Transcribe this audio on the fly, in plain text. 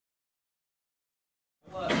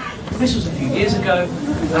This was a few years ago,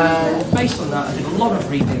 and based on that I did a lot of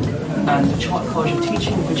reading, and the Chartered College of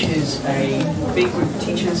Teaching, which is a big group of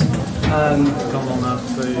teachers,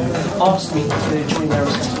 asked me to join their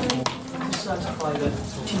assessment board to certify that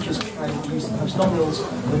teachers can use the post-nominals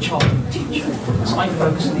of a chartered teacher. So I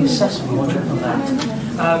focus on the assessment module for that.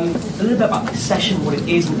 A little bit about this session, what it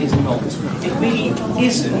is and is not. It really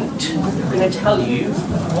isn't going to tell you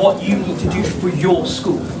what you need to do for your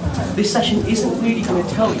school. This session isn't really going to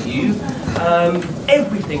tell you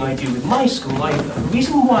everything I do with my school either. The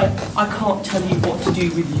reason why I can't tell you what to do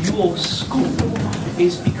with your school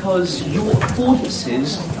is because your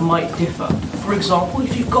affordances might differ. For example,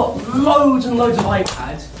 if you've got loads and loads of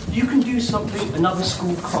iPads, you can do something another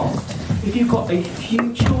school can't. If you've got a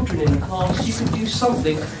few children in the class, you can do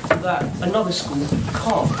something that another school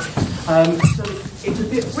can't. So it's a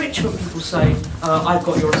bit rich when people say, I've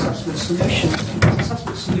got your assessment solutions, because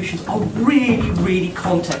assessment solutions are really, really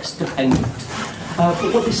context dependent.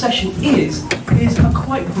 But what this session is a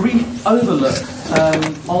quite brief overlook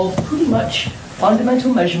of pretty much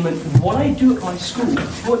fundamental measurement, what I do at my school,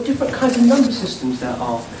 what different kinds of number systems there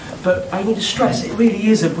are. But I need to stress, it really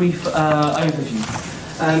is a brief overview.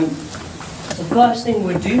 The first thing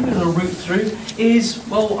we're going to root through is,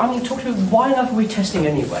 well, I'm going to talk to you why are we testing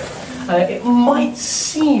anyway? It might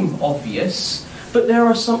seem obvious, but there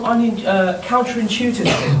are some counterintuitive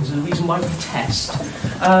things, the reason why we test.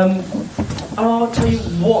 I'll tell you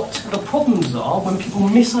what the problems are when people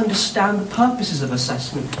misunderstand the purposes of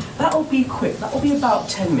assessment. That'll be quick, that'll be about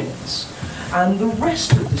 10 minutes. And the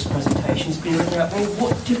rest of this presentation has been looking at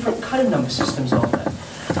what different kind of number systems are there.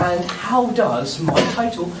 And how does, my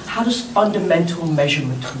title, how does fundamental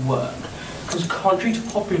measurement work? Because contrary to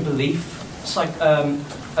popular belief,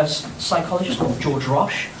 a psychologist called George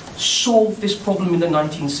Rush solved this problem in the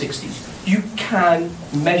 1960s. You can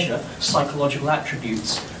measure psychological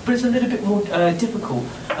attributes, but it's a little bit more difficult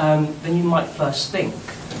than you might first think.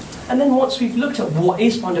 And then once we've looked at what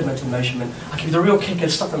is fundamental measurement, I'll give you the real kick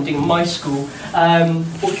of stuff I'm doing in my school,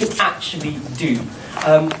 what we can actually do.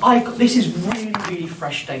 This is really, really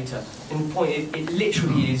fresh data. In point, it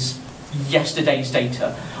literally is yesterday's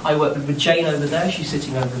data. I work with Jane over there, she's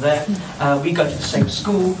sitting over there. We go to the same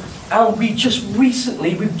school, and we've just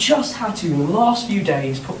had to, in the last few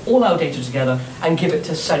days, put all our data together and give it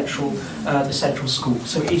to the central school.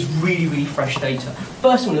 So it is really, really fresh data.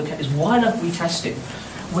 First thing we look at is why are we testing?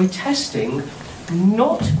 We're testing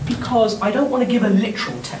not because I don't want to give a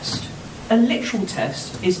literal test. A literal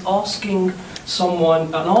test is asking someone,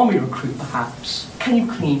 an army recruit perhaps, can you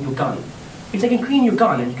clean your gun? If they can clean your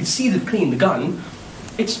gun and you can see them clean the gun,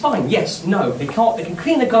 it's fine. Yes, no, they can't. They can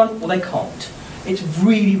clean the gun or they can't. It's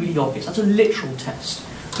really, really obvious. That's a literal test.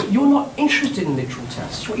 But you're not interested in literal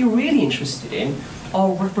tests. What you're really interested in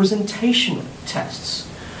are representational tests.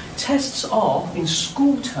 Tests are, in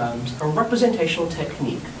school terms, a representational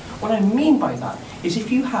technique. What I mean by that is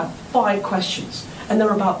if you have 5 questions and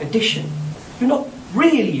they're about addition, you're not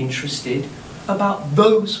really interested about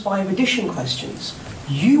those 5 addition questions.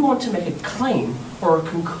 You want to make a claim or a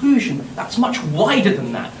conclusion that's much wider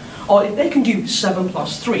than that. Or if they can do 7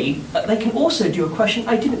 plus 3, they can also do a question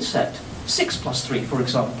I didn't set, 6 plus 3, for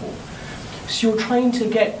example. So you're trying to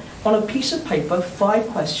get on a piece of paper 5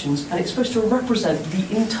 questions, and it's supposed to represent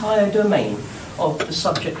the entire domain of the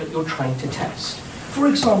subject that you're trying to test. For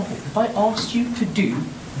example, if I asked you to do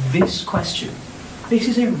this question, this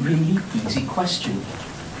is a really easy question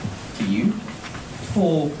for you.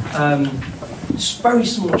 For very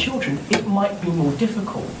small children, it might be more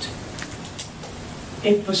difficult.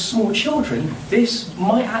 If for small children, this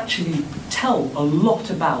might actually tell a lot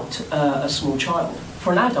about a small child.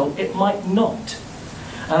 For an adult, it might not.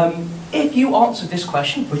 If you answered this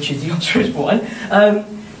question, which is the answer is 1,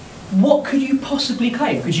 what could you possibly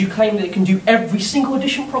claim? Could you claim that it can do every single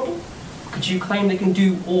addition problem? Could you claim they can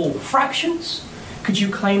do all fractions? Could you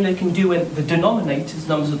claim they can do when the denominators,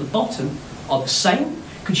 numbers at the bottom, are the same?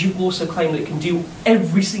 Could you also claim that it can do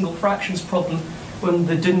every single fractions problem when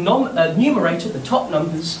the numerator, the top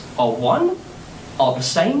numbers, are 1, are the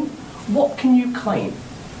same? What can you claim?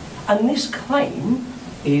 And this claim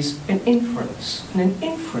is an inference. And an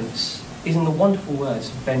inference is in the wonderful words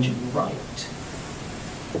of Benjamin Wright.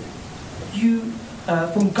 You,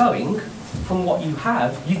 from what you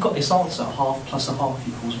have, you've got this answer, 1/2 plus 1/2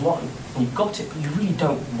 equals 1. And you've got it, but you really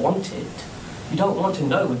don't want it. You don't want to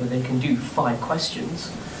know whether they can do 5 questions.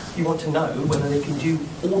 You want to know whether they can do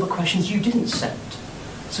all the questions you didn't set.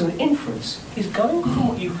 So an inference is going from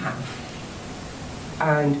what you have,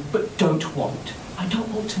 but don't want. I don't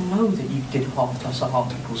want to know that you did 1/2 plus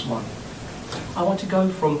 1/2 equals 1. I want to go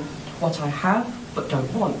from what I have but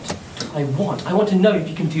don't want to what I want. I want to know if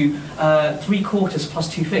you can do 3/4 plus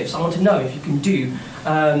 2/5. I want to know if you can do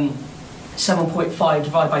 7.5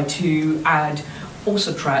 divided by 2, add or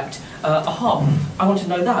subtract a half. I want to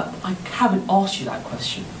know that. I haven't asked you that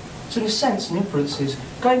question. So in a sense, an inference is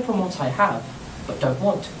going from what I have but don't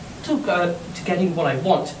want to getting what I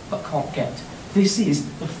want but can't get. This is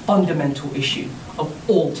the fundamental issue of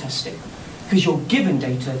all testing, because you're given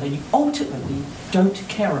data that you ultimately don't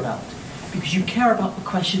care about, because you care about the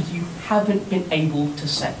questions you haven't been able to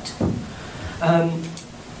set.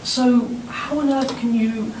 So how on earth can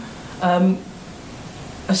you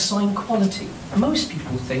assign quality? Most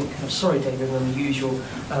people think, I'm sorry David, I'm going to use your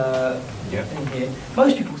thing here.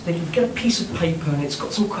 Most people think if you get a piece of paper and it's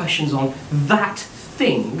got some questions on that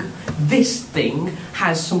thing, this thing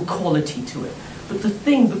has some quality to it. But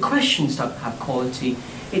the questions don't have quality.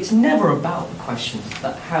 It's never about the questions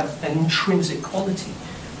that have an intrinsic quality,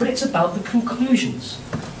 but it's about the conclusions.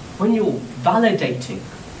 When you're validating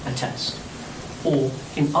a test, or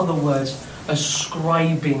in other words,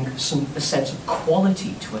 ascribing a sense of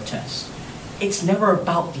quality to a test, it's never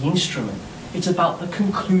about the instrument. It's about the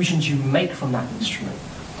conclusions you make from that instrument.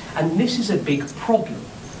 And this is a big problem,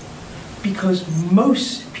 because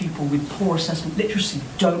most people with poor assessment literacy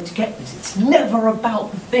don't get this. It's never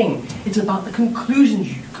about the thing. It's about the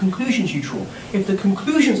conclusions you draw. If the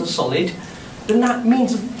conclusions are solid, then that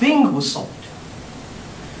means the thing was solid.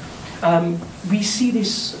 We see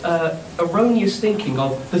this erroneous thinking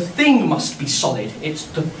of the thing must be solid. It's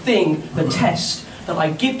the thing, the test that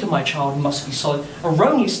I give to my child must be solid.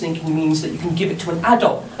 Erroneous thinking means that you can give it to an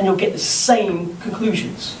adult and you'll get the same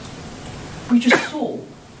conclusions. We just saw,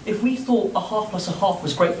 if we thought a half plus a half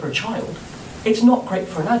was great for a child, it's not great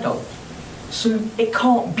for an adult. So it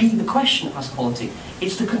can't be the question that has quality.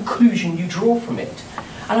 It's the conclusion you draw from it.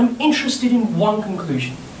 And I'm interested in one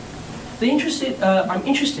conclusion. I'm interested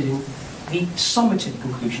in the summative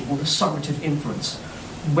conclusion, or the summative inference,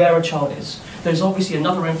 where a child is. There's obviously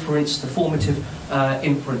another inference, the formative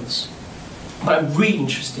inference, but I'm really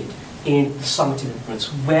interested in the summative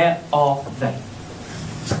inference. Where are they?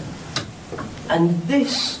 And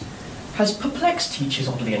this has perplexed teachers,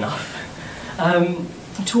 oddly enough,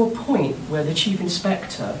 to a point where the Chief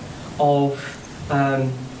Inspector of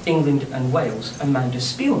England and Wales, Amanda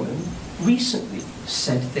Spielman, recently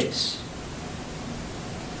said this.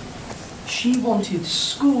 She wanted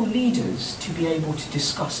school leaders to be able to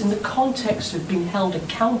discuss, in the context of being held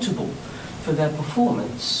accountable for their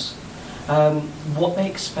performance, what they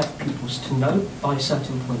expect pupils to know by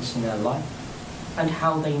certain points in their life, and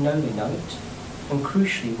how they know it, and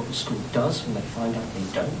crucially what the school does when they find out they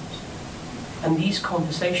don't. And these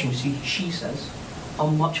conversations, she says, are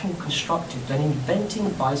much more constructive than inventing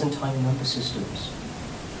Byzantine number systems,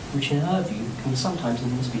 which in her view can sometimes,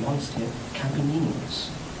 and let's be honest here, can be meaningless.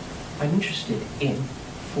 I'm interested in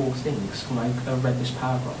 4 things when I read this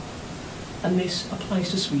paragraph. And this applies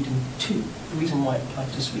to Sweden too. The reason why it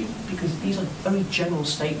applies to Sweden, because these are very general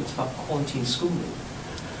statements about quality in schooling.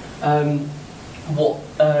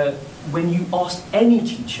 When you ask any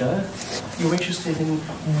teacher, you're interested in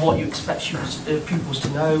what you expect pupils to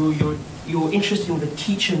know, you're interested in the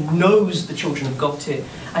teacher knows the children have got it,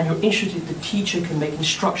 and you're interested the teacher can make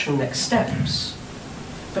instructional next steps.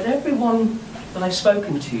 But everyone that I've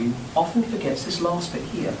spoken to often forgets this last bit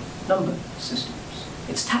here, number systems.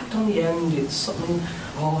 It's tacked on the end, it's something,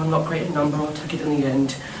 oh, I'm not great at number, I'll take it in the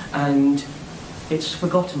end, and it's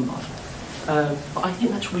forgotten by. But I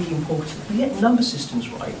think that's really important. If we get number systems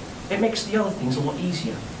right, it makes the other things a lot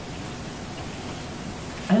easier.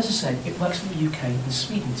 And as I said, it works for the UK and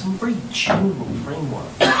Sweden. It's a very general framework.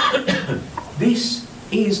 This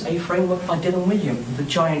is a framework by Dylan William, the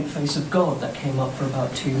giant face of God that came up for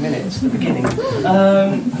about 2 minutes at the beginning.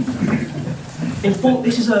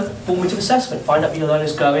 This is a formative assessment. Find out where your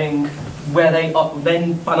learner's going, where they are,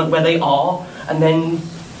 then find out where they are, and then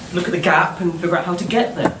look at the gap and figure out how to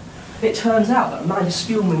get there. It turns out that Amanda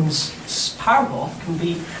Spielman's paragraph can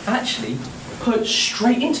be actually put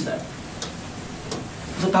straight into there.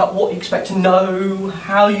 It's about what you expect to know,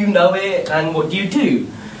 how you know it, and what you do.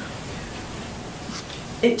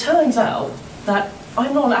 It turns out that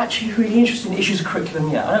I'm not actually really interested in issues of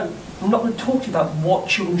curriculum yet. I'm not going to talk to you about what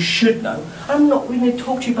children should know. I'm not really going to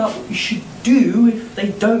talk to you about what you should do if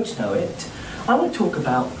they don't know it. I want to talk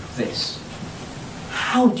about this.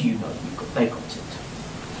 How do you know they got it?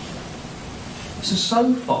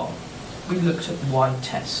 So far, we looked at why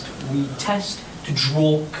test. We test to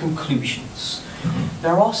draw conclusions.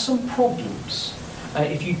 There are some problems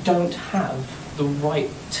if you don't have the right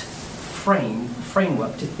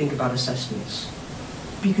framework to think about assessments.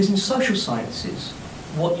 Because in social sciences,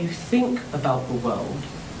 what you think about the world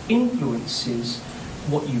influences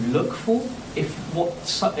what you look for. If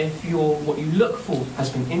what you look for has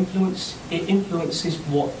been influenced, it influences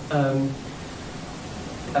what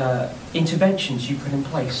interventions you put in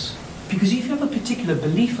place. Because if you have a particular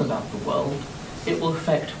belief about the world, it will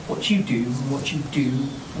affect what you do, and what you do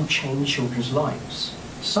will change children's lives.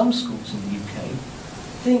 Some schools in the UK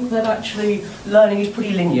think that actually learning is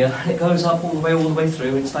pretty linear. It goes up all the way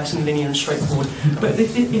through. It's nice and linear and straightforward. But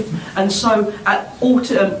and so at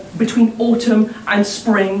between autumn and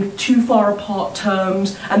spring, too far apart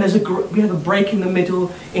terms, and we have a break in the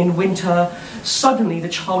middle in winter. Suddenly, the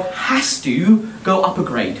child has to go up a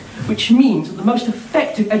grade, which means that the most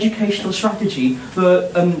effective educational strategy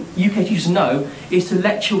that UK teachers know is to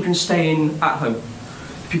let children stay at home,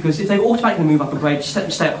 because if they automatically move up a grade, just let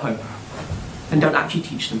them stay at home and don't actually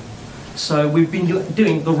teach them. So we've been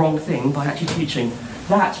doing the wrong thing by actually teaching.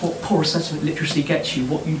 That's what poor assessment literacy gets you.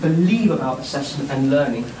 What you believe about assessment and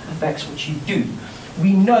learning affects what you do.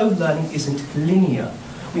 We know learning isn't linear.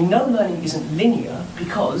 We know learning isn't linear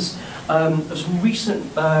because there's some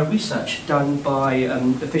recent research done by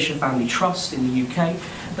the Fisher Family Trust in the UK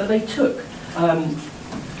that they took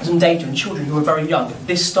some data on children who were very young at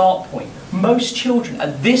this start point. Most children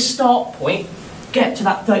at this start point get to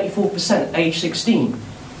that 34% at age 16.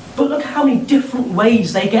 But look how many different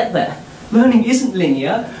ways they get there. Learning isn't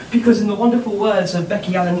linear because, in the wonderful words of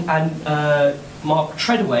Becky Allen and Mark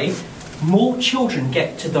Treadaway, more children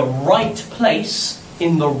get to the right place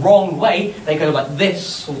in the wrong way. They go like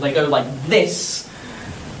this, or they go like this,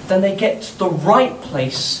 then they get to the right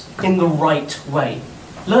place in the right way.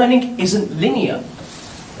 Learning isn't linear.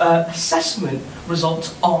 Assessment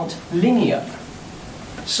results aren't linear.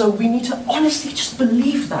 So we need to honestly just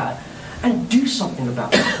believe that and do something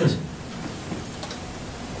about it.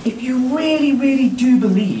 If you really, really do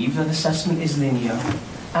believe that assessment is linear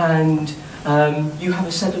and you have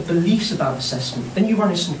a set of beliefs about assessment, then you run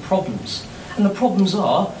into some problems. And the problems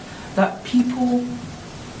are that people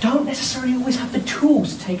don't necessarily always have the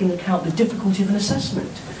tools to take into account the difficulty of an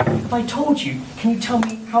assessment. If I told you, can you tell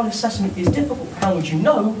me how an assessment is difficult, how would you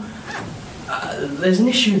know? There's an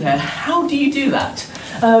issue there. How do you do that?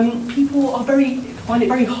 People find it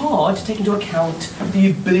very hard to take into account the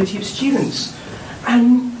ability of students.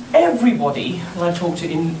 And everybody that I talk to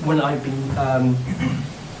when I've been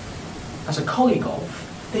as a colleague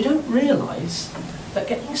of, they don't realise that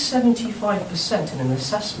getting 75% in an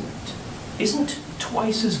assessment isn't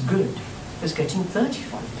twice as good as getting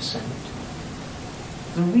 35%.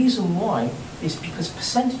 The reason why is because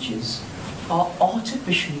percentages are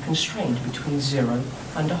artificially constrained between 0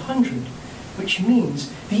 and 100, which means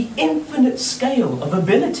the infinite scale of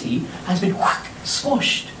ability has been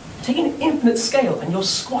squashed. Taking an infinite scale and you're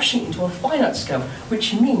squashing it into a finite scale,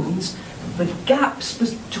 which means the gaps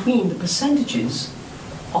between the percentages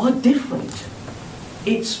are different.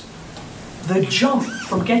 It's the jump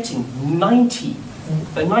from getting 90%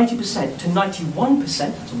 to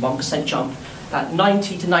 91%, that's a 1% jump, that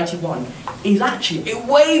 90 to 91 is actually a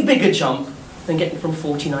way bigger jump than getting from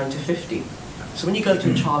 49 to 50. So when you go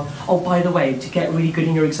to a child, oh, by the way, to get really good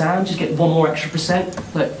in your exam, just get 1 more extra percent.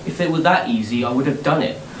 Look, if it were that easy, I would have done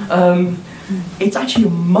it. It's actually a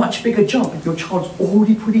much bigger jump if your child's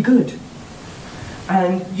already pretty good.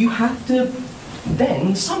 And you have to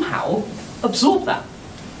then somehow absorb that.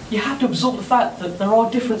 You have to absorb the fact that there are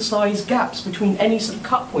different size gaps between any sort of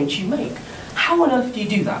cut points you make. How on earth do you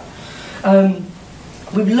do that?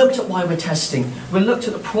 We've looked at why we're testing, we've looked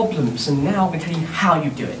at the problems, and now we're telling you how you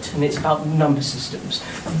do it, and it's about number systems.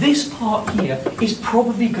 This part here is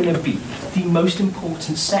probably going to be the most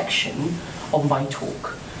important section of my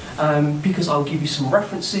talk, because I'll give you some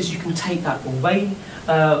references, you can take that away.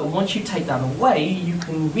 Once you take that away, you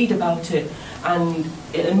can read about it, and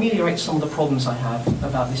it ameliorates some of the problems I have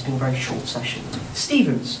about this being a very short session.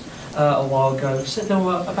 Stevens, a while ago, said there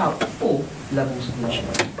were about 4 levels of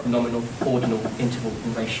measurement: nominal, ordinal, interval,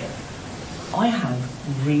 and ratio. I have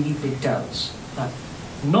really big doubts that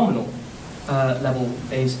nominal level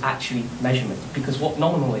is actually measurement, because what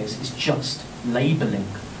nominal is just labelling.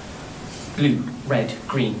 Blue, red,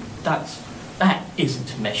 green. That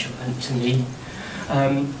isn't measurement to me.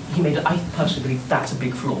 I personally believe that's a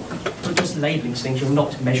big flaw. But just labelling things, you're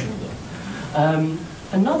not measuring them.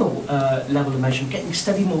 Another level of measurement, getting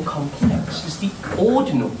steadily more complex, is the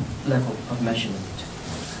ordinal level of measurement.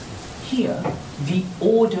 Here, the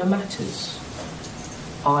order matters.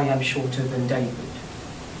 I am shorter than David.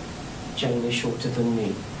 Jane is shorter than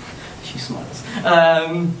me. She smiles.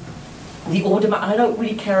 The order, I don't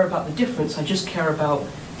really care about the difference, I just care about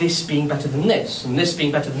this being better than this, and this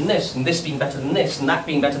being better than this, and this being better than this, and that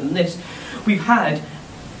being better than this. We've had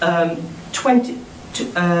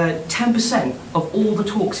 10% of all the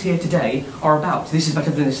talks here today are about this is better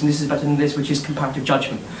than this and this is better than this, which is comparative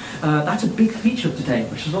judgment. That's a big feature of today,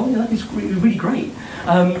 which is, that is really, really great.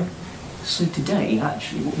 So today,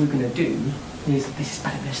 actually, what we're going to do is this is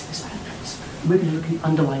better than this, this is better than this. We're going to look at the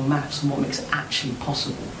underlying maths and what makes it actually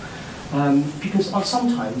possible. Because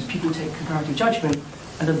sometimes people take comparative judgment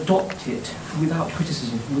and adopt it without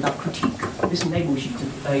criticism, without critique. This enables you to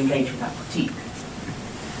engage without critique.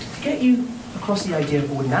 To get you across the idea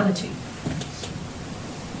of ordinality,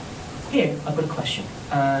 here I've got a question,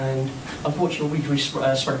 and unfortunately we've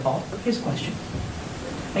spread apart, but here's a question.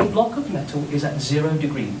 A block of metal is at 0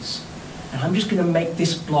 degrees, and I'm just going to make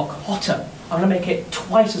this block hotter. I'm going to make it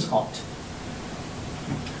twice as hot.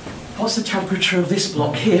 What's the temperature of this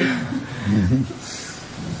block here?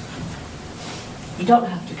 You don't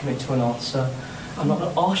have to commit to an answer. I'm not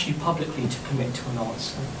going to ask you publicly to commit to an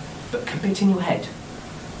answer, but commit in your head.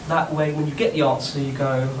 That way, when you get the answer, you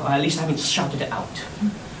go, at least I haven't shouted it out.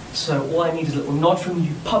 So all I need is a little nod from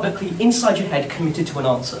you publicly, inside your head, committed to an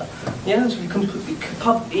answer. Yeah, so we completely,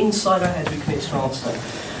 inside our head, we commit to an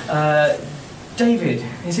answer. David,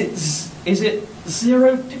 is it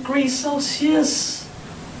 0 degrees Celsius?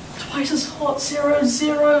 Twice as hot, 0,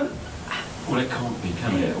 0? Well, it can't be,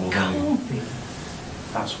 can it? It can't be.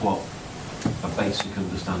 That's what a basic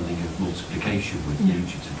understanding of multiplication would lead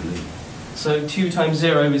you to believe. So 2 times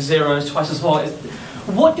 0 is 0, is twice as hot.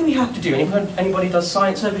 What do we have to do? Anybody does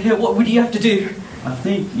science over here? What would you have to do? I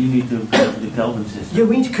think you need to convert to the Kelvin system. Yeah,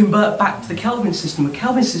 we need to convert back to the Kelvin system. The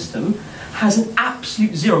Kelvin system has an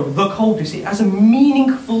absolute 0, the coldest. It has a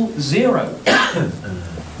meaningful 0.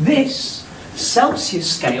 This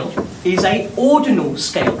Celsius scale is an ordinal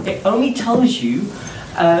scale. It only tells you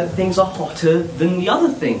things are hotter than the other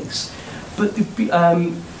things. But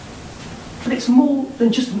it's more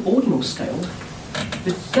than just an ordinal scale.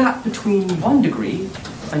 The gap between 1 degree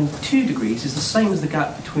and 2 degrees is the same as the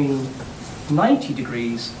gap between 90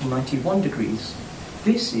 degrees and 91 degrees.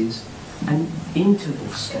 This is an interval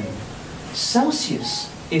scale. Celsius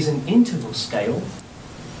is an interval scale.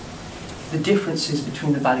 The differences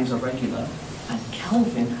between the values are regular, and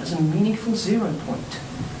Kelvin has a meaningful 0 point.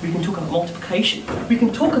 We can talk about multiplication. We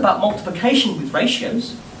can talk about multiplication with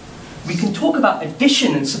ratios. We can talk about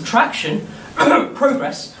addition and subtraction,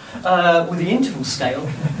 progress, with the interval scale.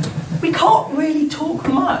 We can't really talk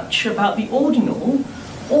much about the ordinal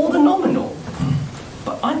or the nominal.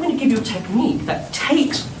 But I'm going to give you a technique that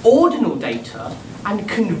takes ordinal data and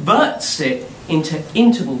converts it into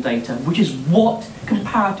interval data, which is what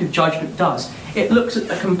comparative judgment does. It looks at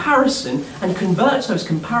a comparison and converts those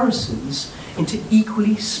comparisons into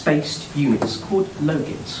equally spaced units called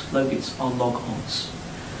logits. Logits are log odds.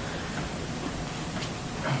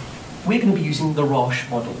 We're going to be using the Roche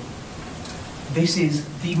model. This is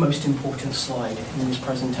the most important slide in this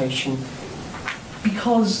presentation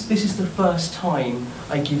because this is the first time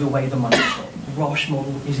I give away the money shot. The Roche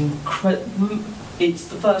model is incredible. It's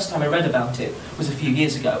the first time I read about it was a few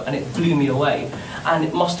years ago, and it blew me away. And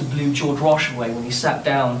it must have blew George Roche away when he sat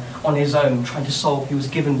down on his own trying to solve. He was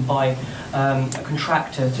given by a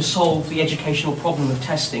contractor to solve the educational problem of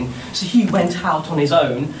testing. So he went out on his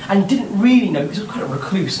own and didn't really know, because he was quite a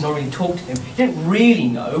recluse and not really talked to him. He didn't really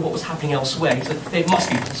know what was happening elsewhere. He said it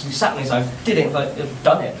must be. So he sat on his own, did it, like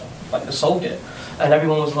done it, like solved it. And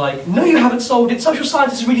everyone was like, "No, you haven't solved it. Social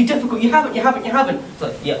science is really difficult. You haven't. It's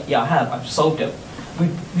like, yeah, I have. I've solved it.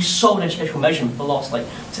 We solved educational measurement for the last,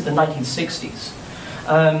 since the 1960s.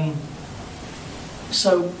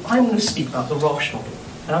 So I'm going to speak about the Roche model,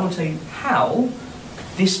 and I'm going to tell you how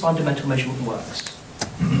this fundamental measurement works.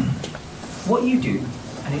 What you do,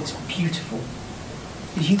 and it's beautiful,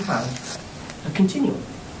 is you have a continuum.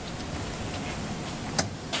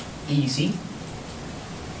 Easy,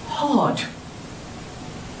 hard.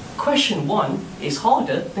 Question 1 is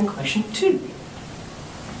harder than question 2.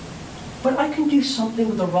 But I can do something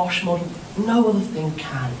with the Roche model no other thing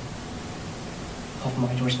can. Of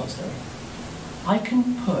my response theory. I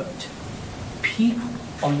can put people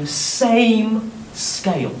on the same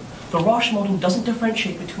scale. The Roche model doesn't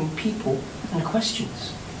differentiate between people and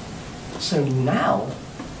questions. So now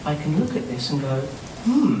I can look at this and go,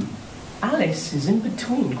 Alice is in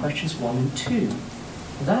between questions 1 and 2.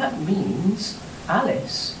 That means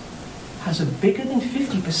Alice has a bigger than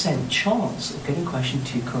 50% chance of getting question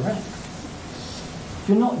 2 correct.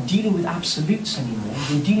 You're not dealing with absolutes anymore,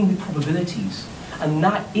 you're dealing with probabilities. And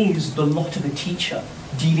that is the lot of a teacher,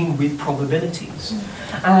 dealing with probabilities.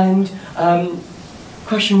 And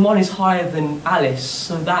question 1 is higher than Alice,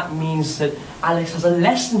 so that means that Alice has a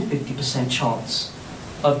less than 50% chance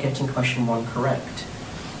of getting question 1 correct.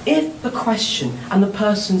 If the question and the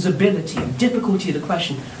person's ability, the difficulty of the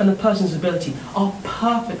question and the person's ability are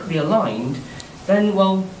perfectly aligned, then,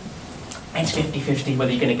 well, it's 50-50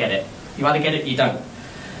 whether you're going to get it. You either get it or you don't.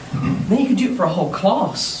 Then you can do it for a whole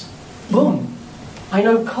class. Boom. I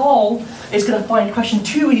know Carl is going to find question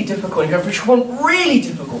 2 really difficult and go for one really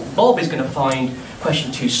difficult. Bob is going to find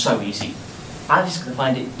question 2 so easy. Alice is going to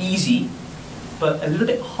find it easy, but a little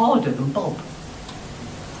bit harder than Bob.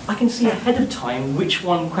 I can see ahead of time which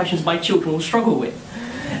one questions my children will struggle with.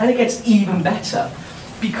 And it gets even better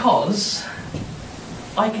because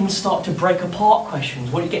I can start to break apart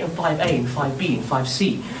questions. What do you get in 5A and 5B and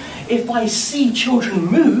 5C? If I see children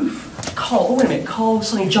move, Carl, wait a minute, Carl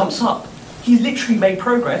suddenly jumps up. He's literally made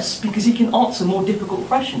progress because he can answer more difficult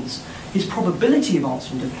questions. His probability of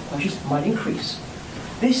answering difficult questions might increase.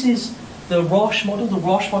 This is the Roche model. The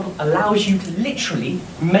Roche model allows you to literally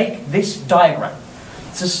make this diagram.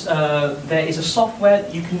 There is a software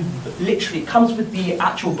that you can literally, it comes with the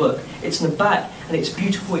actual book. It's in the back and it's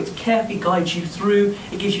beautiful. It carefully guides you through.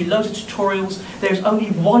 It gives you loads of tutorials. There's only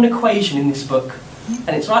one equation in this book.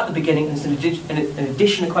 And it's right at the beginning, and it's an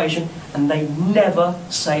addition equation, and they never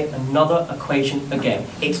say another equation again.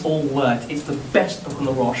 It's all words. It's the best book on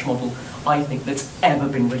the Roche model, I think, that's ever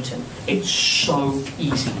been written. It's so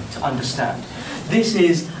easy to understand. This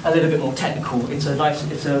is a little bit more technical. It's a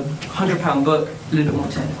 £100 book, a little bit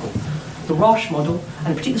more technical. The Roche model,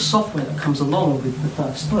 and particularly the software that comes along with the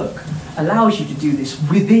first book, allows you to do this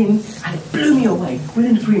within, and it blew me away,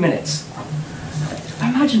 within 3 minutes.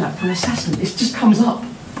 Imagine that for an assessment, it just comes up.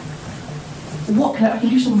 I can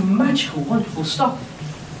do some magical, wonderful stuff.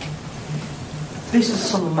 This is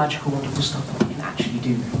some of the magical, wonderful stuff that I can actually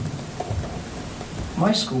do.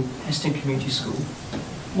 My school, Heston Community School,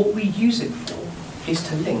 what we use it for is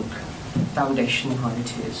to link foundation and higher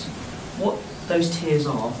tiers. What those tiers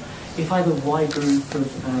are, if I have a wide group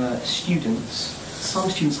of students, some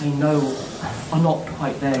students I know are not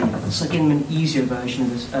quite there yet, so I give them an easier version of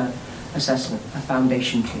this assessment, a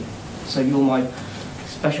foundation tier. So you're my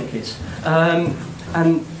special kids.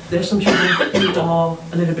 And there's some children who are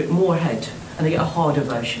a little bit more ahead, and they get a harder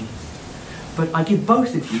version. But I give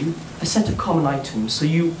both of you a set of common items, so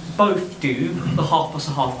you both do the half plus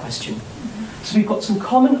a half question. So we've got some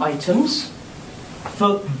common items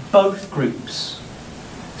for both groups.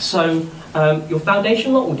 So your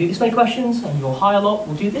foundation lot will do this many questions, and your higher lot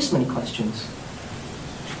will do this many questions.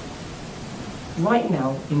 Right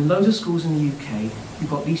now, in loads of schools in the UK, you've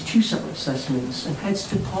got these 2 separate assessments, and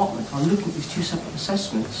heads of department are looking at these 2 separate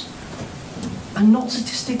assessments and not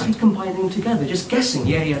statistically combining them together, just guessing,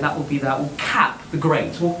 yeah, that will be that. We'll cap the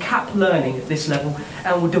grades, we'll cap learning at this level,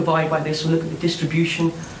 and we'll divide by this, we'll look at the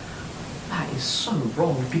distribution. That is so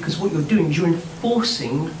wrong, because what you're doing is you're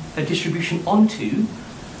enforcing a distribution onto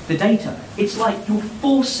the data. It's like you are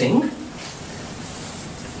forcing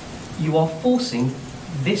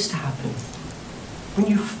this to happen. When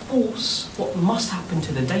you force what must happen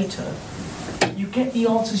to the data, you get the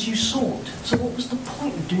answers you sought. So what was the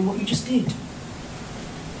point of doing what you just did?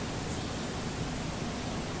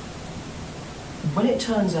 When it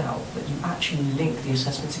turns out that you actually link the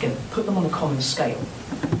assessments together, put them on a common scale,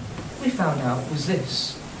 what we found out was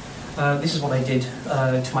this. This is what I did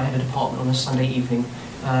to my head of department on a Sunday evening,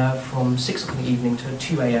 from 6 o'clock in the evening to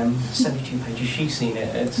 2 a.m, 72 pages. She's seen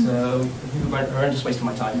it. It's a horrendous waste of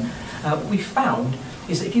my time. What we found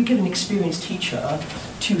is that if you give an experienced teacher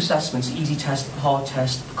 2 assessments, easy test, hard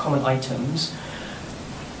test, common items,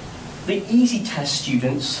 the easy test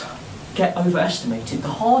students get overestimated. The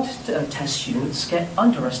hard test students get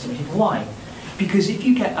underestimated. Why? Because if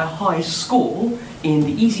you get a high score in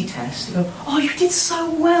the easy test, you go, oh, you did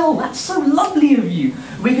so well, that's so lovely of you.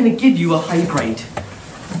 We're going to give you a high grade.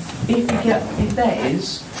 If there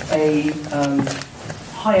is a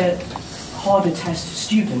harder test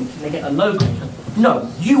student and they get a low grade,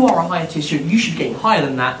 no, you are a higher tier student, you should be getting higher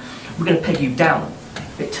than that, we're going to peg you down.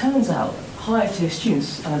 It turns out higher tier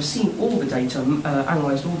students, and I've seen all the data,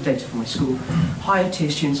 analysed all the data from my school, higher tier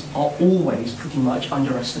students are always pretty much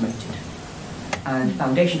underestimated. And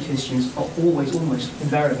foundation tier students are always, almost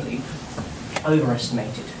invariably,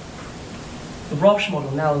 overestimated. The Roche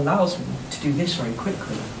model now allows me to do this very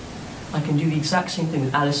quickly. I can do the exact same thing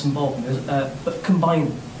with Alice and Bob, but combine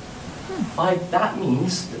them. That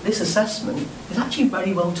means that this assessment is actually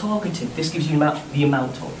very well targeted. This gives you the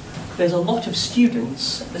amount of. There's a lot of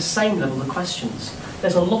students at the same level of questions.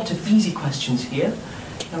 There's a lot of easy questions here.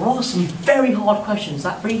 There are some very hard questions,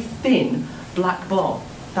 that very thin black bar,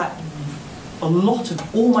 that a lot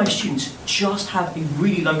of all my students just have a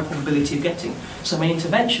really low probability of getting. So my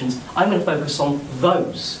interventions, I'm going to focus on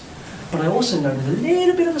those. But I also know there's a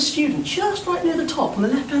little bit of a student just right near the top on the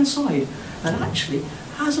left-hand side that actually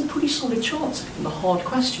has a pretty solid chance in the hard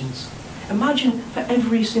questions. Imagine for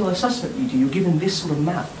every single assessment you do, you're given this sort of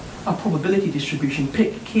map, a probability distribution.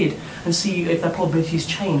 Pick a kid and see if their probabilities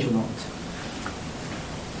change or not.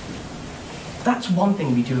 That's one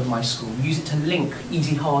thing we do at my school. We use it to link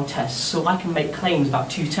easy hard tests, so I can make claims about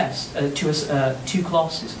two classes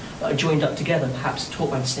that are joined up together, perhaps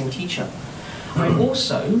taught by the same teacher. I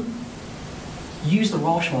also use the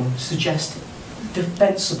Rasch model to suggest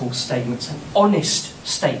defensible statements and honest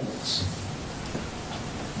statements.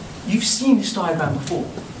 You've seen this diagram before.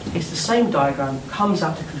 It's the same diagram, comes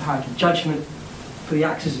out to comparative judgment, but the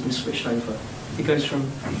axes have been switched over. It goes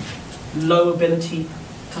from low ability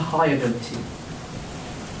to high ability.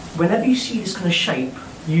 Whenever you see this kind of shape,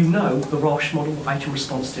 you know the Rasch model item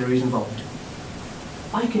response theory is involved.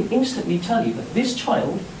 I can instantly tell you that this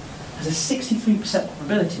child has a 63%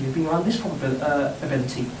 probability of being around this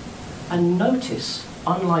ability. And notice,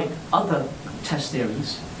 unlike other test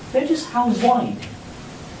theories, notice how wide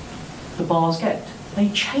the bars get. They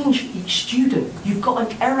change for each student. You've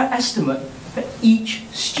got an error estimate for each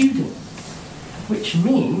student, which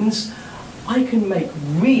means I can make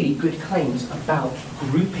really good claims about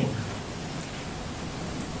grouping.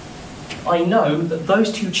 I know that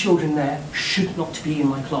those two children there should not be in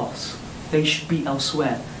my class. They should be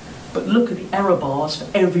elsewhere. But look at the error bars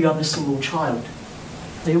for every other single child.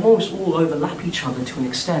 They almost all overlap each other to an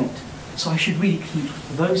extent. So I should really keep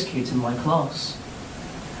those kids in my class.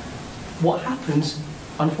 What happens,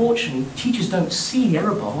 unfortunately, teachers don't see the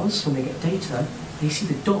error bars when they get data. They see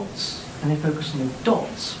the dots, and they focus on the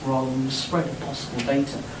dots rather than the spread of possible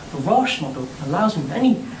data. The Rasch model allows me,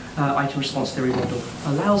 any item response theory model,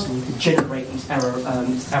 allows me to generate these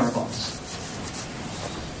error bars.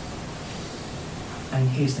 And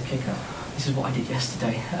here's the kicker. This is what I did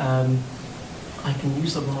yesterday. I can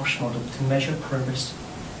use the Rasch model to measure progress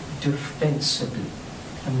defensibly.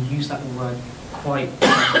 And use that word quite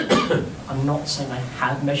I'm not saying I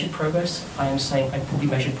have measured progress. I am saying I probably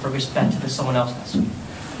measured progress better than someone else has.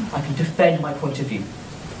 I can defend my point of view.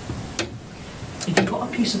 If you've got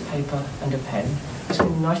a piece of paper and a pen, it's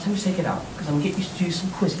going to be a nice time to take it out, because I'm going to get you to do some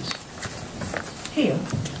quizzes. Here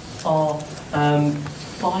are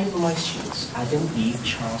 5 of my students, Adam, Eve,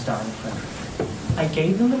 Charles, Darren, and Frederick. I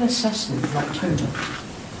gave them an assessment in October,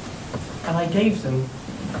 and I gave them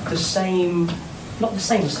the same, not the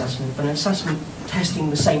same assessment, but an assessment testing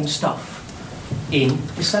the same stuff in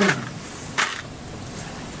December.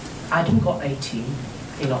 Adam got 18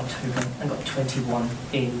 in October and got 21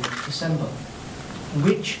 in December.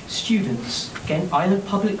 Which students, again, either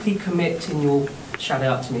publicly commit in your, shout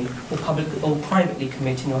out to me, or privately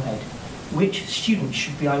commit in your head, which students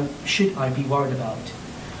should I be worried about?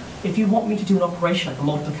 If you want me to do an operation like a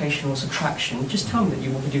multiplication or subtraction, just tell me that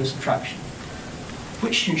you want to do a subtraction.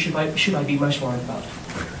 Which student should I be most worried about?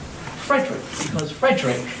 Frederick, because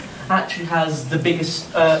Frederick actually has the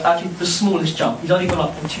biggest, actually the smallest jump. He's only gone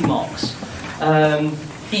up by 2 marks.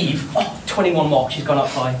 Eve, 21 marks, she's gone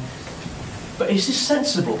up by. But is this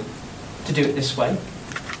sensible to do it this way?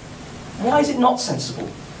 Why is it not sensible?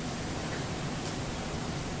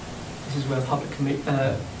 This is where public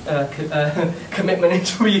commitment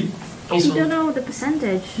is really useful. You don't know the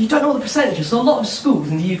percentage. You don't know the percentages. So a lot of schools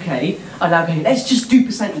in the UK are now going, let's just do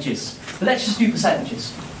percentages. Let's just do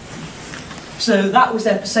percentages. So that was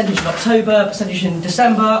their percentage in October, percentage in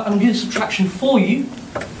December. I'm going to do the subtraction for you.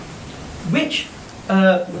 Which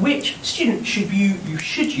student should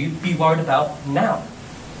you be worried about now?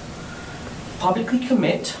 Publicly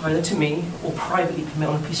commit either to me or privately commit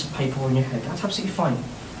on a piece of paper or in your head. That's absolutely fine.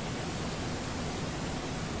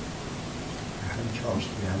 Adam, Charles,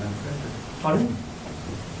 Deanna, and Frederick. Pardon?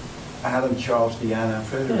 Adam, Charles, Deanna, and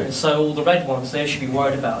Frederick. Yeah, so all the red ones they should be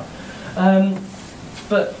worried about.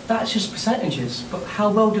 But that's just percentages. But how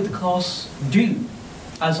well did the class do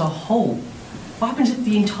as a whole? What happens if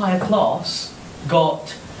the entire class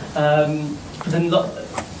got,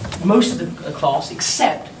 most of the class,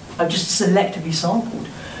 except I've just selectively sampled?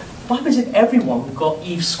 What happens if everyone got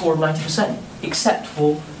Eve's score of 90%, except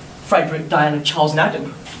for Frederick, Diana, Charles, and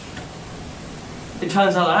Adam? It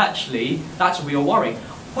turns out that actually, that's a real worry.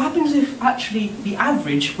 What happens if actually the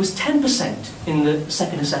average was 10% in the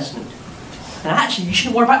second assessment? And actually, you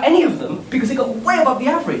shouldn't worry about any of them because they got way above the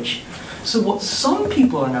average. So what some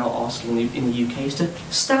people are now asking in the UK is to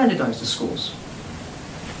standardise the scores.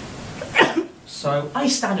 So I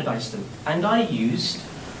standardised them, and I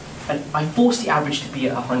forced the average to be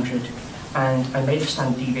at 100, and I made a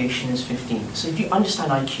standard deviation as 15. So if you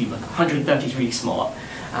understand IQ, like 130 is really smart,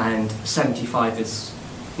 and 75 is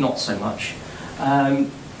not so much.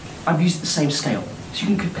 I've used the same scale. So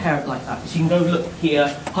you can compare it like that. So you can go look here,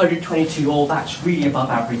 122, oh, that's really above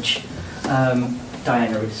average.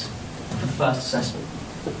 Diana is for the first assessment.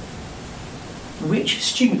 Which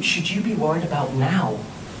student should you be worried about now?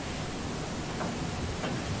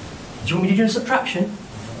 Do you want me to do a subtraction?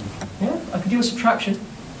 Yeah, I can do a subtraction.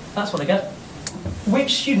 That's what I get.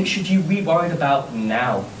 Which student should you be worried about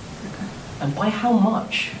now? And by how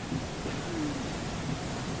much?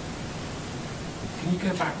 Can you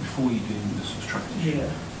go back before you do the subtraction?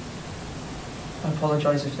 Yeah. I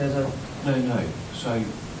apologise if there's a... No.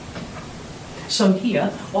 So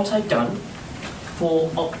here, what I've done for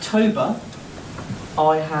October,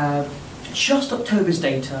 I have just October's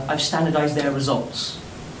data, I've standardised their results.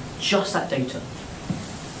 Just that data.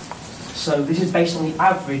 So this is based on the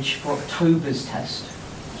average for October's test.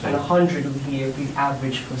 And 100 will be the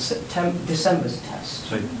average for December's test.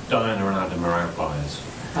 So Diana and Adam are outliers.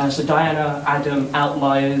 So Diana, Adam,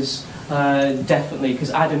 outliers, definitely,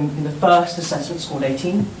 because Adam in the first assessment scored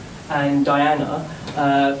 18, and Diana,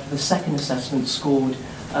 for the second assessment scored,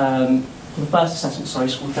 for the first assessment, sorry,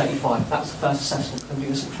 scored 35. That was the first assessment. I'm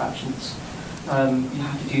doing subtractions. You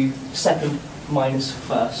have to do second minus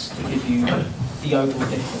first to give you the overall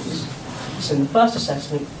difference. So in the first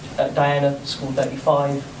assessment, Diana scored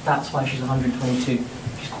 35. That's why she's 122.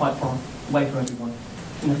 She's quite far away from everyone.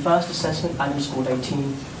 In the first assessment, Adam scored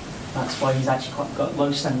 18. That's why he's actually got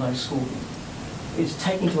low standardised score. It's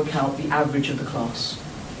taking into account the average of the class.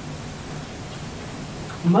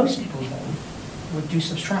 Most people then would do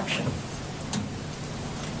subtraction.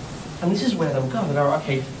 And this is where they'll go. They'll go,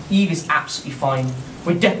 okay, Eve is absolutely fine.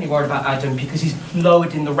 We're definitely worried about Adam because he's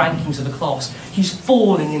lowered in the rankings of the class. He's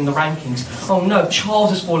falling in the rankings. Oh no,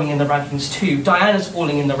 Charles is falling in the rankings too. Diana's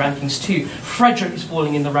falling in the rankings too. Frederick is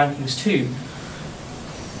falling in the rankings too.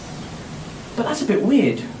 But that's a bit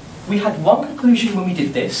weird. We had one conclusion when we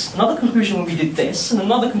did this, another conclusion when we did this, and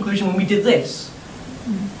another conclusion when we did this.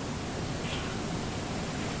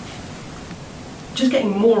 Just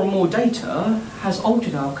getting more and more data has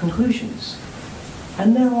altered our conclusions.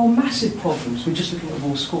 And there are massive problems with just looking at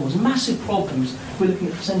raw scores, massive problems with looking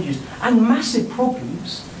at percentages, and massive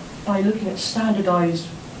problems by looking at standardised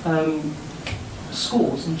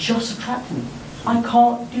scores and just subtracting them. I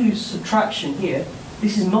can't do subtraction here.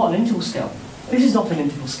 This is not an interval scale. This is not an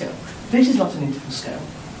interval scale. This is not an interval scale.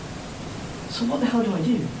 So what the hell do I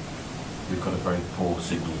do? We've got a very poor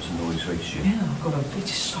signal to noise ratio. Yeah,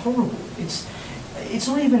 it's horrible. It's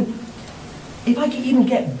not even, if I can even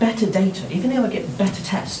get better data, even if I get better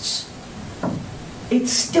tests,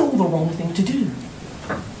 it's still the wrong thing to do.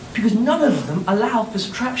 Because none of them allow for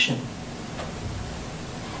subtraction.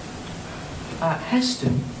 At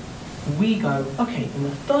Heston, we go, okay, in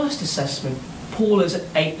the first assessment, Paul is at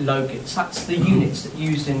 8 logits. That's the units that are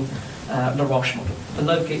used in the Roche model. The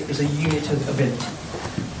logit is a unit of ability.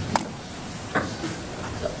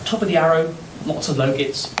 Top of the arrow, lots of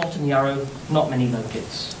logits. Bottom of the arrow, not many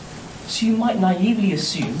logits. So you might naively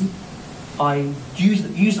assume I use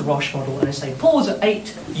the Roche model and I say Paul's at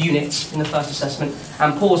 8 units in the first assessment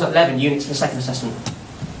and Paul's at 11 units in the second assessment.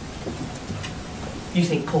 You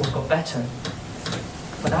think Paul's got better,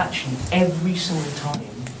 but actually every single time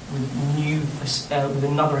with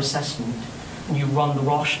another assessment, and you run the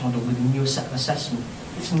Roche model with a new second assessment,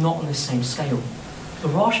 it's not on the same scale. The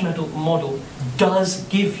Roche model does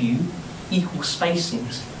give you equal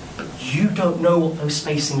spacings, but you don't know what those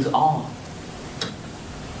spacings are.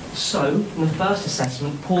 So, in the first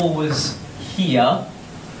assessment, Paul was here.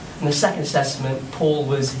 In the second assessment, Paul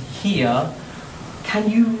was here. Can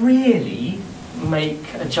you really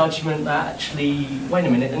make a judgment that actually, wait a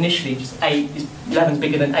minute, initially just 11's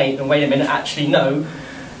bigger than 8, and wait a minute, actually no.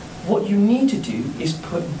 What you need to do is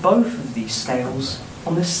put both of these scales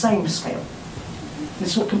on the same scale.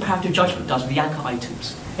 This is what comparative judgment does with the anchor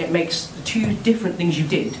items. It makes the two different things you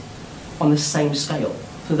did on the same scale.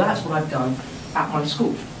 So that's what I've done at my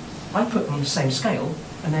school. I put them on the same scale,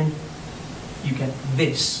 and then you get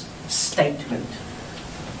this statement.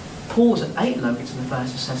 Paul's at 8 logits in the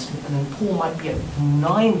first assessment, and then Paul might be at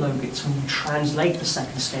 9 logits when you translate the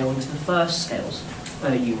second scale into the first scale's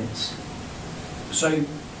units. So,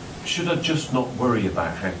 should I just not worry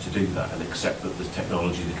about how to do that and accept that there's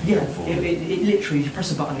technology that can do it for me? It literally, you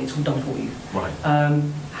press a button, it's all done for you. Right.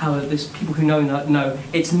 However, there's people who know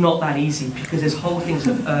it's not that easy because there's whole things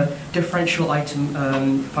of differential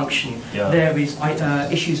item functioning. Yeah. There is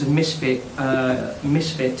issues of misfit.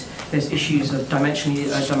 There's issues of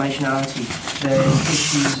dimensionality. There's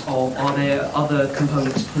issues of are there other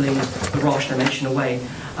components pulling the Roche dimension away.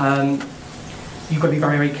 You've got to be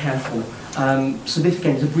very, very careful. So this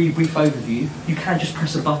again is a brief overview. You can just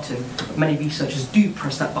press a button, but many researchers do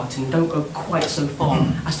press that button and don't go quite so far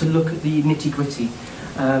as to look at the nitty-gritty.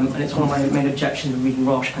 And it's one of my main objections of reading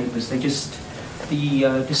Rash papers.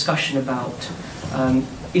 The discussion about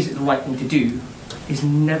is it the right thing to do is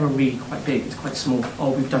never really quite big. It's quite small.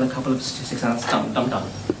 Oh, we've done a couple of statistics and that's done.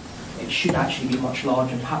 It should actually be much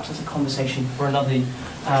larger, and perhaps that's a conversation for another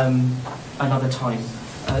time.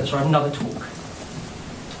 Another talk.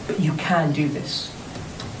 But you can do this.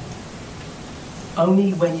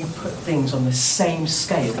 Only when you put things on the same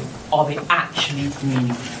scale are they actually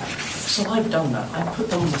meaningful. So I've done that. I put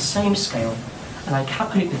them on the same scale, and I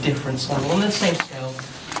calculate the difference on the same scale,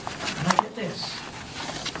 and I get this.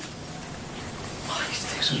 Oh,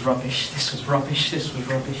 this was rubbish, this was rubbish, this was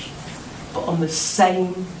rubbish. But on the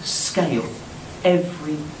same scale,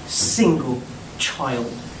 every single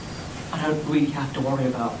child, I don't really have to worry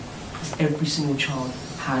about, because every single child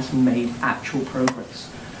has made actual progress.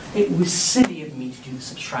 It was silly of me to do the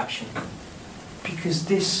subtraction, because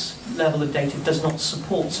this level of data does not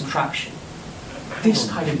support subtraction. This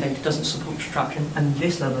kind of data doesn't support subtraction, and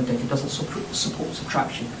this level of data doesn't support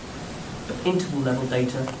subtraction. But interval level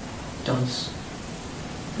data does.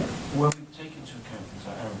 Well, we take into account things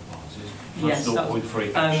like error bars, is Yes, plus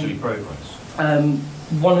 0.3 actually progress?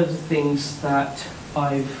 One of the things that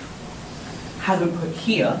I haven't put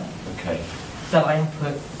here, Okay. that I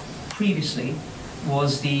put previously,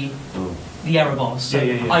 was the error bars. So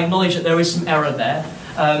Yeah. I acknowledge that there is some error there.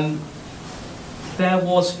 There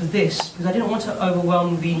was for this, because I didn't want to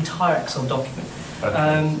overwhelm the entire Excel document.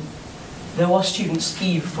 Okay. There was students,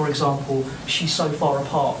 Eve, for example, she's so far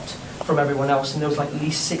apart from everyone else, and there was like at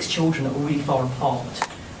least 6 children that were really far apart,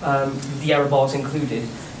 the error bars included,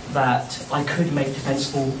 that I could make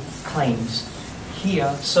defensible claims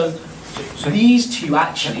here. So these two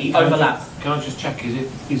actually overlap. Can I just check,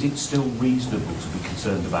 is it still reasonable to be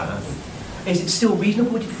concerned about Adam? Is it still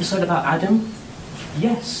reasonable to be concerned about Adam?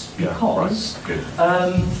 Yes, because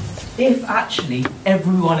if actually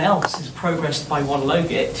everyone else has progressed by 1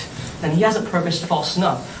 logit, then he hasn't progressed fast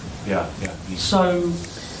enough. Yeah. So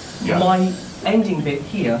my ending bit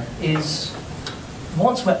here is,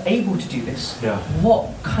 once we're able to do this,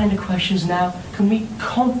 what kind of questions now can we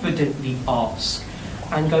confidently ask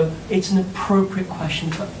and go, it's an appropriate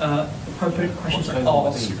question to ask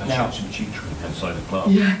now. Some tutoring outside of class.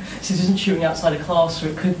 Yeah, so this isn't tutoring outside of class, or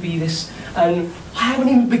it could be this, and I haven't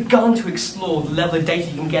even begun to explore the level of data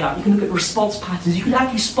you can get out. You can look at response patterns, you can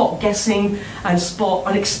actually spot guessing and spot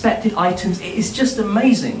unexpected items. It is just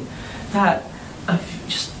amazing that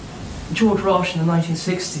just George Rash in the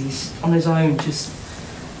 1960s, on his own, just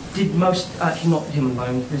did most, actually not him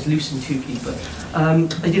alone, there's Lucy and Tukey, but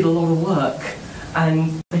they did a lot of work.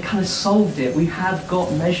 And they kind of solved it. We have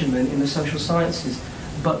got measurement in the social sciences,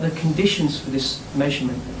 but the conditions for this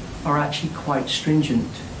measurement are actually quite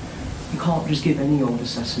stringent. You can't just give any old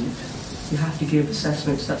assessment. You have to give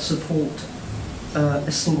assessments that support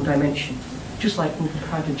a single dimension. Just like in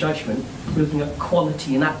comparative judgment, we're looking at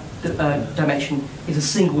quality, and that dimension is a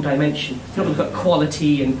single dimension. You're not looking at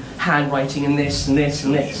quality and handwriting and this and this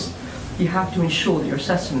and this. You have to ensure that your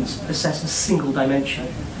assessments assess a single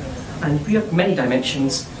dimension. And if you have many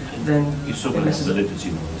dimensions, then You're still going to have validity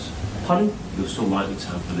noise. Pardon? You're still likely to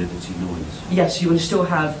have validity noise. Yes, you will still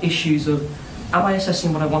have issues of, am I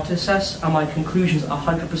assessing what I want to assess? Are my conclusions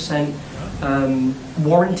 100%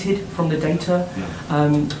 warranted from the data?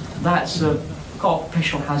 That's an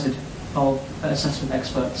occupational hazard of assessment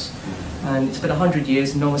experts. And it's been 100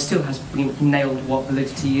 years and no one still has been nailed what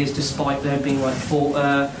validity is, despite there being like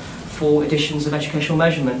four editions of educational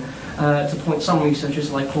measurement. To the point some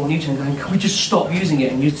researchers like Paul Newton going, can we just stop using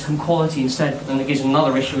it and use some quality instead? But then it gives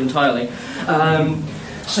another issue entirely.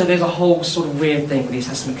 So there's a whole sort of weird thing with the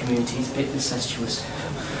assessment community. It's a bit incestuous.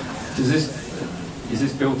 Is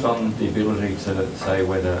this built on the ability to say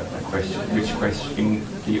whether a question, which question,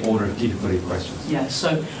 the order of difficulty of questions? Yeah,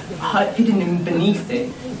 so hidden in beneath it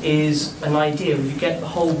is an idea. If you get the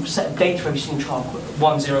whole set of data every single child,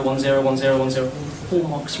 1, 0, 1, 0, 1, 0, 1, 0, 4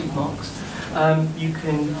 marks, 3 marks, you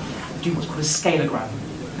can do what's called a scalegram.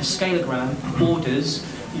 A scalegram orders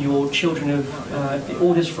your children it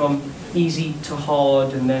orders from easy to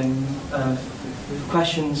hard, and then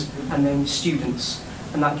questions, and then students,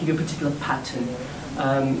 and that gives you a particular pattern.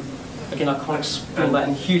 Again, I can't explain that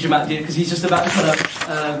in a huge amount of detail because he's just about to put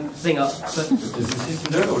a thing up. But does the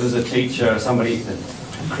system do it, or does a teacher, somebody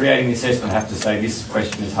creating the assessment, have to say this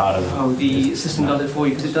question is harder than... Oh, the system does it for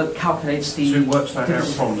you because it calculates the... So it works that out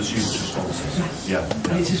from the student's responses? Yeah.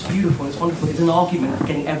 And it's just beautiful, it's wonderful. It's an argument of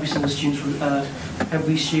getting every single student's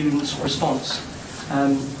response.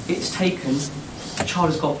 it's taken, a child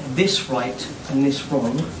has got this right and this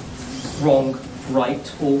wrong, wrong,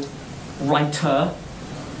 right, or righter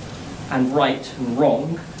and right and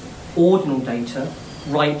wrong, ordinal data,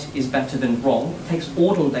 right is better than wrong. It takes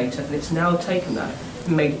ordinal data and it's now taken that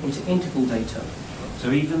and made it into interval data.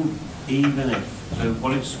 So even if, so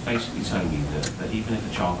what it's basically telling you that even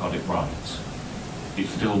if a child got it right, it's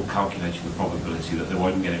still calculating the probability that they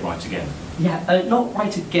won't get it right again. Yeah, not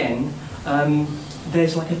right again.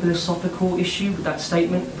 There's like a philosophical issue with that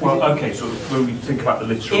statement. Well, okay, so when we think about the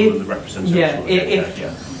literal and the representation. Yeah,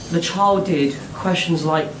 if the child did questions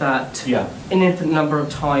like that yeah. an infinite number of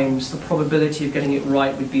times, the probability of getting it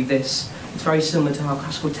right would be this. It's very similar to how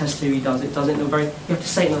classical test theory does it. You have to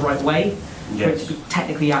say it in the right way for it to be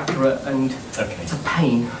technically accurate, and it's a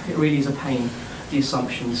pain. It really is a pain, the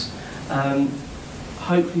assumptions.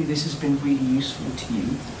 Hopefully this has been really useful to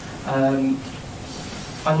you.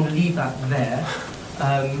 I'm going to leave that there.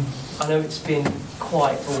 I know it's been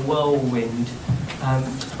quite a whirlwind,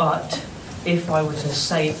 but if I were to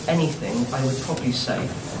say anything, I would probably say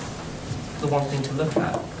the one thing to look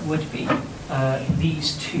at would be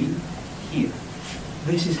these two here.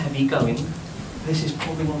 This is heavy going. This is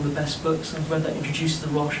probably one of the best books I've read that introduces the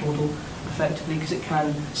Roche model effectively, because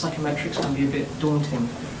psychometrics can be a bit daunting.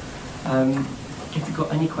 If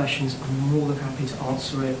you've any questions, I'm more than happy to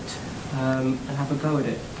answer it and have a go at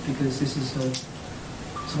it, because this is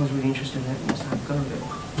someone's really interested in it, wants to have a go at it.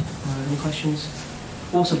 Any questions?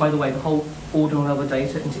 Also, by the way, the whole ordinal level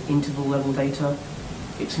data into interval level data,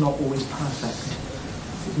 it's not always perfect.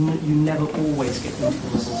 You never always get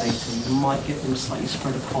interval level data. You might get them slightly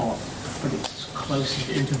spread apart, but it's as close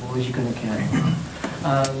to interval as you're going to get.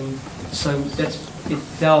 So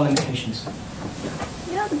there are limitations.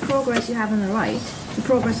 You know the progress you have on the right, the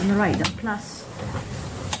plus,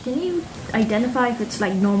 can you identify if it's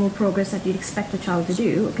like normal progress that you'd expect a child to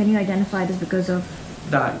do, or can you identify this because of...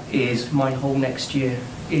 That is my whole next year,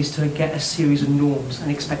 is to get a series of norms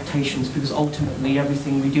and expectations, because ultimately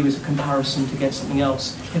everything we do is a comparison to get something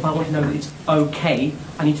else. If I want to know that it's okay,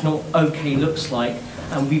 I need to know what okay looks like,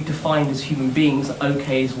 and we've defined as human beings that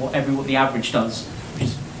okay is what the average does, which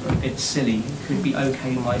is a bit silly. It could be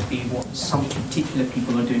okay might be what some particular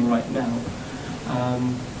people are doing right now.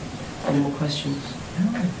 Any more questions?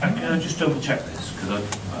 Can I just double check this, because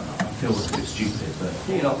I feel it's a bit stupid, but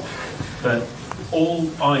You know. But all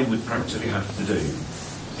I would practically have to do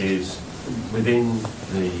is, within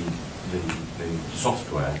the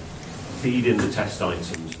software, feed in the test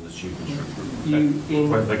items and the students,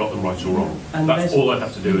 whether they got them right or wrong. And that's all I'd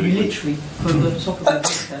have to do. Literally, for the software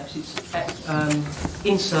steps, it's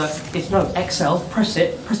insert, Excel, press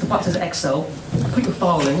the button that says Excel, put your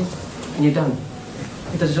file in, and you're done.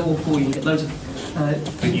 It does it all for you. You get loads of...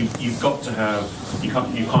 but you've got to have, you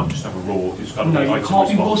can't just have a raw, it's got to be No, item you can't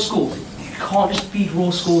be raw response. scores. You can't just feed raw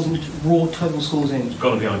scores and raw total scores in. It's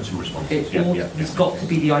got to be item responses. It's got to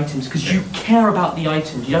be the items, because you care about the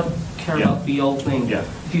items. You don't care about the old thing. Yeah.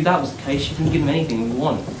 If that was the case, you can give them anything you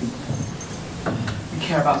want. You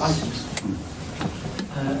care about items.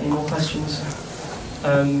 Any more questions?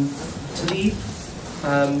 To leave,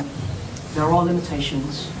 there are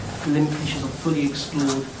limitations. The limitations are fully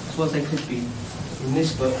explored, as well as they could be, in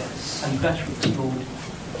this book, and better explored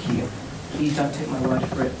here. Please don't take my word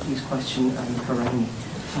for it. Please question and correct me.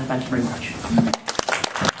 Thank you very much.